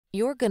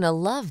You're gonna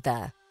love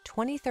the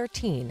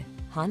 2013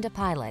 Honda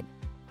Pilot.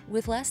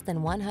 With less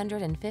than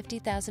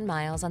 150,000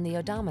 miles on the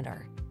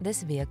odometer,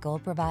 this vehicle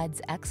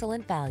provides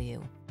excellent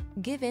value.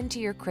 Give in to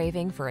your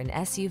craving for an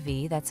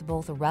SUV that's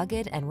both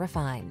rugged and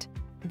refined.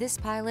 This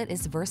Pilot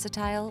is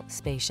versatile,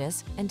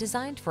 spacious, and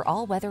designed for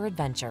all-weather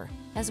adventure,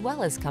 as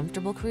well as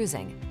comfortable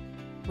cruising.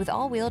 With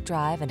all-wheel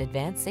drive and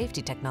advanced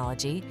safety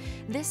technology,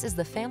 this is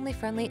the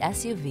family-friendly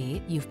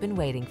SUV you've been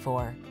waiting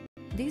for.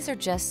 These are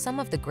just some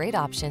of the great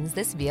options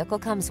this vehicle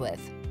comes with: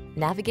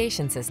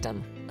 navigation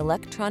system,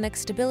 electronic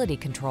stability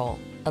control,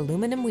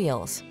 aluminum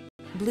wheels,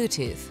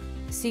 Bluetooth,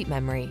 seat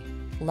memory,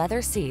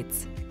 leather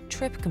seats,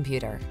 trip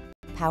computer,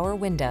 power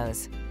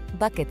windows,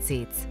 bucket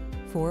seats,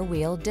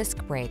 four-wheel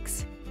disc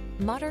brakes.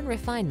 Modern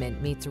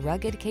refinement meets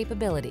rugged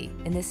capability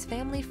in this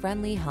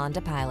family-friendly Honda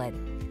Pilot.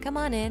 Come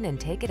on in and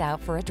take it out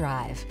for a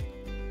drive.